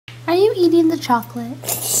you eating the chocolate?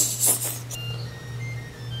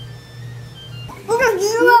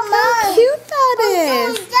 How cute that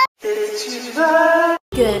is!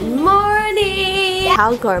 Good morning!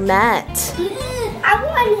 How gourmet! I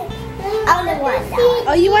want one.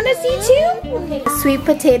 Oh, you want to see too? Okay. Sweet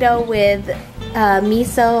potato with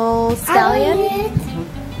miso scallion.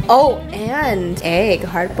 Oh, and egg,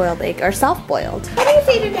 hard-boiled egg or soft-boiled. What do you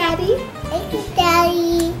say to Daddy? Thank you,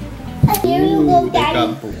 Daddy. Here you go,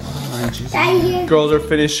 Daddy. Daddy. Girls are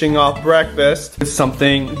finishing off breakfast with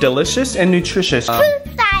something delicious and nutritious.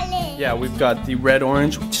 Yeah, we've got the red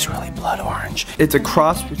orange, which is really blood orange. It's a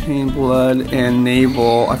cross between blood and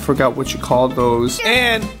navel. I forgot what you call those.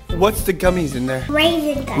 And what's the gummies in there?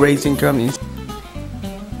 Raisin gummies. Raisin gummies.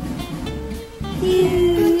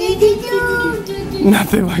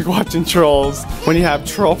 Nothing like watching Trolls when you have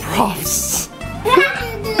troll props.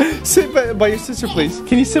 Sit by your sister, please.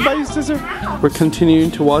 Can you sit by your sister? We're continuing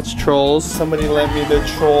to watch Trolls. Somebody lent me the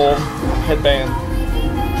troll headband.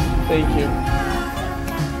 Thank you.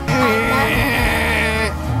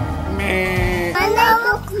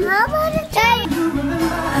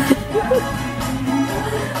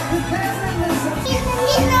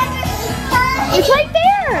 It's right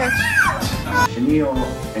there!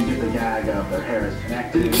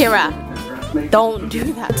 Kira, don't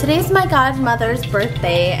do that. Today's my godmother's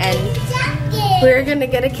birthday and we're gonna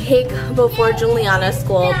get a cake before Juliana's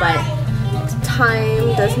school, but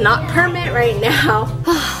time does not permit right now.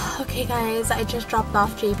 Okay guys, I just dropped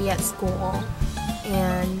off JB at school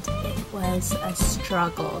and it was a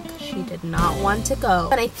struggle. She did not want to go.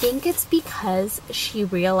 But I think it's because she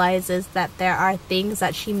realizes that there are things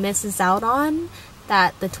that she misses out on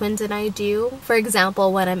that the twins and I do. For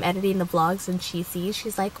example, when I'm editing the vlogs and she sees,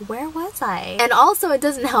 she's like, where was I? And also it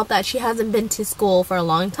doesn't help that she hasn't been to school for a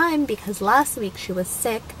long time because last week she was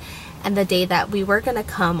sick and the day that we were gonna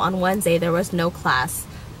come on Wednesday there was no class.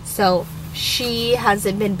 So she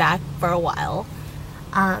hasn't been back for a while.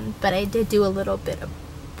 But I did do a little bit of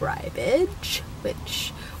bribage,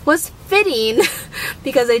 which was fitting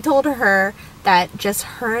because I told her that just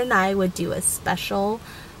her and I would do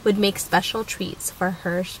would make special treats for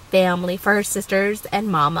her family, for her sisters and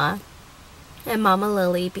Mama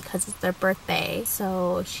Lily because it's their birthday.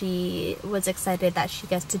 So she was excited that she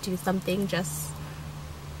gets to do something just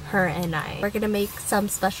her and I. We're gonna make some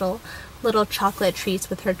special little chocolate treats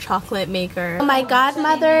with her chocolate maker. Oh, my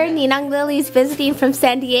godmother, Ninang Lily's visiting from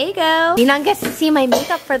San Diego. Ninang gets to see my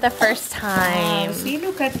makeup for the first time. Oh, see,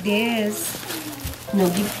 look at this.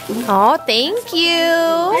 Oh, thank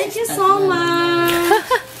you. Thank you so much.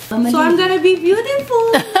 So I'm gonna be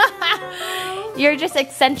beautiful. You're just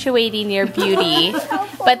accentuating your beauty.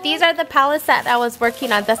 But these are the palettes that I was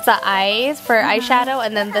working on. That's the eyes for eyeshadow,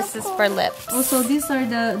 and then this is for lips. Also, these are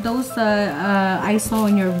those I saw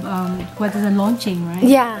in your what is the launching, right?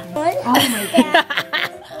 Yeah. Oh my god.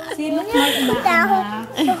 See, look like that.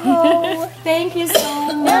 Thank you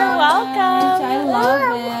so much. You're welcome. I love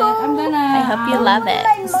it. I'm gonna. I hope you love it.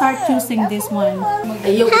 Start choosing this one. Hi,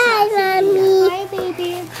 Mommy. Hi,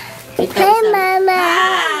 baby. Hi, Mama.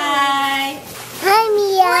 Hi. Hi,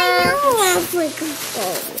 Mia.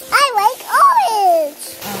 I like orange.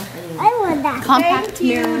 I want that. Compact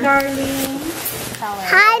mirror. Darling.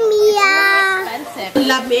 Hi, Mia. Expensive.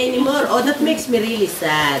 Love me anymore. Oh, that makes me really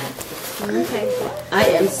sad. Okay. I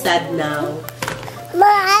am sad now. Ma,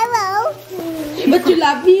 hello. But you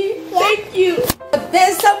love me? Yeah. Thank you. But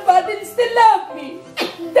there's somebody that still love me.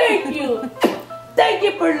 Thank you. Thank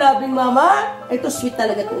you for loving, Mama. Ito sweet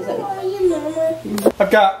talaga ito.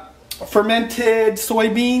 I've got fermented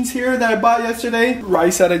soybeans here that I bought yesterday,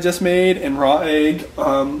 rice that I just made, and raw egg.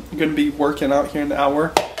 I'm gonna be working out here in an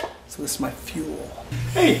hour, so this is my fuel.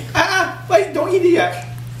 Hey, wait, don't eat it yet.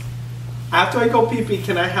 After I go pee pee,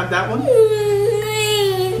 can I have that one?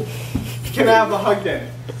 Can I have a hug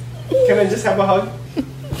then? Can I just have a hug?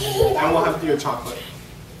 And we'll have your chocolate.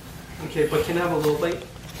 Okay, but can I have a little bite?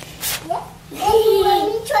 Let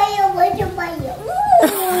me try a little bite.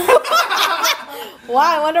 Wow,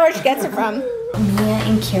 I wonder where she gets it from. Mia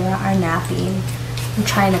and Kira are napping. I'm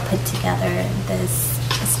trying to put together this.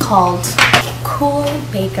 It's called Cool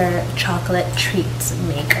Baker Chocolate Treats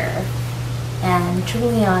Maker. And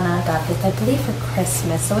Juliana got this, I believe, for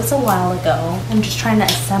Christmas, so it's a while ago. I'm just trying to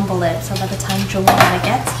assemble it so by the time Juliana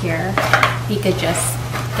gets here, we could just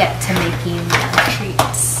get to making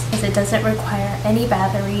treats. Because it doesn't require any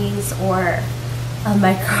batteries or a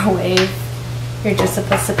microwave. You're just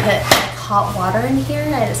supposed to put like, hot water in here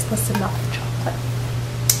and it's supposed to melt the chocolate.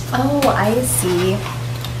 Oh, I see.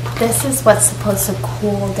 This is what's supposed to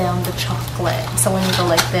cool down the chocolate. So when you go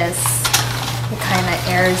like this, it kind of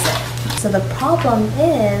airs it. So the problem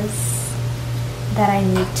is that I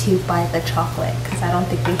need to buy the chocolate because I don't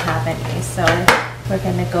think we have any. So we're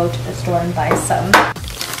gonna go to the store and buy some.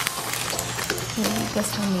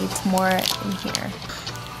 This one needs more in here.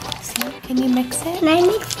 See, can you mix it? Can I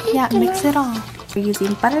mix it? Yeah, mix it all. We're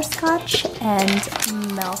using butterscotch and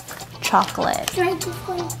milk chocolate. Try this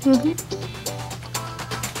one.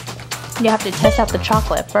 You have to test out the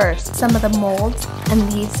chocolate first. Some of the molds,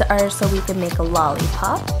 and these are so we can make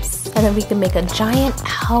lollipops. And then we can make a giant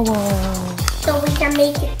owl. So we can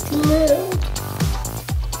make it smooth.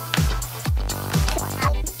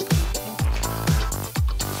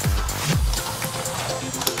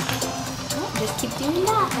 Just keep doing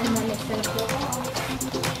that, and then it's gonna blow out.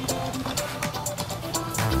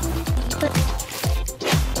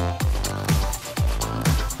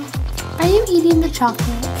 Are you eating the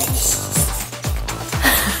chocolate?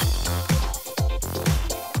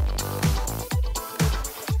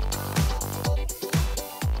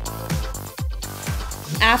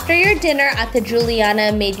 After your dinner, Ate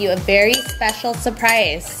Juliana made you a very special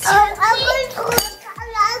surprise.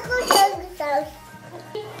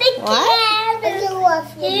 What?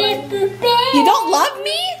 You don't love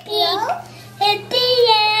me? No.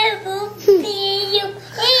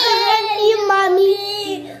 You,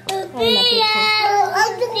 mommy.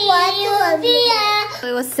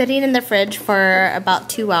 It was sitting in the fridge for about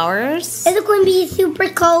 2 hours. Is it going to be super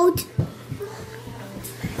cold?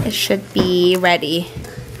 It should be ready.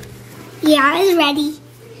 Yeah, it's ready.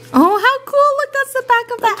 Oh, how cool! Look, that's the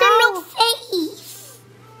back of the owl. No face.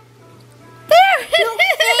 There it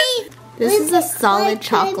is. This is a solid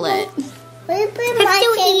chocolate. I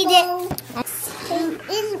still eat it.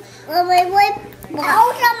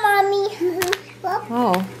 Mommy.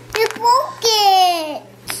 Oh. You broke it.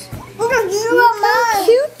 Look at you, Mama. How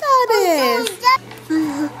cute that is.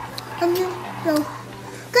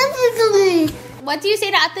 What do you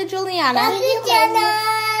say to Ate Juliana?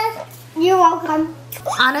 You're welcome.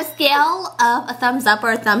 On a scale of a thumbs up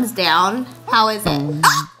or a thumbs down, how is it?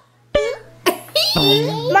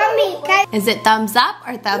 Mommy, Is it thumbs up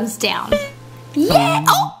or thumbs down? Yeah!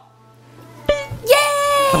 Oh!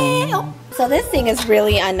 Yay! Oh. So this thing is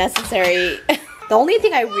really unnecessary. The only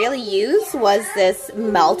thing I really used was this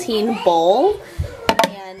melting bowl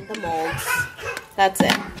and the molds. That's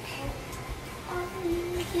it.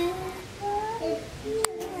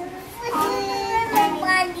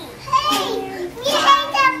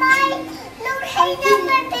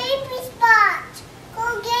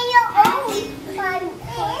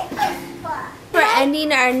 We're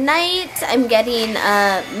ending our night. I'm getting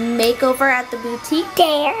a makeover at the boutique.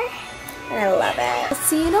 There. And I love it. I'll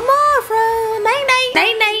see you tomorrow. Night night.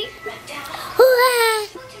 Night night.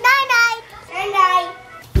 Night night. Night night.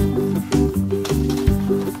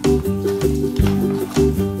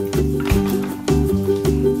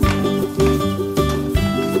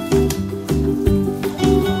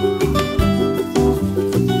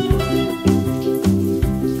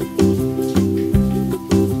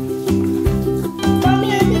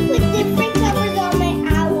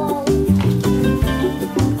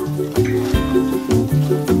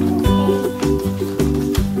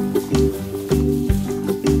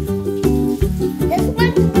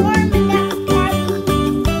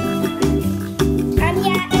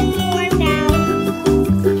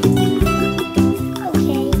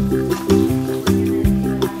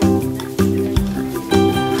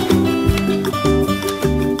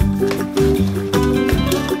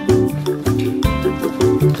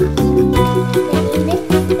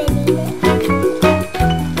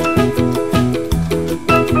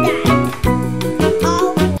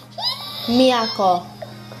 Miyako.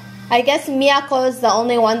 I guess Miyako is the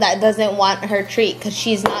only one that doesn't want her treat because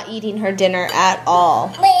she's not eating her dinner at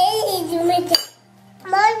all. Wait.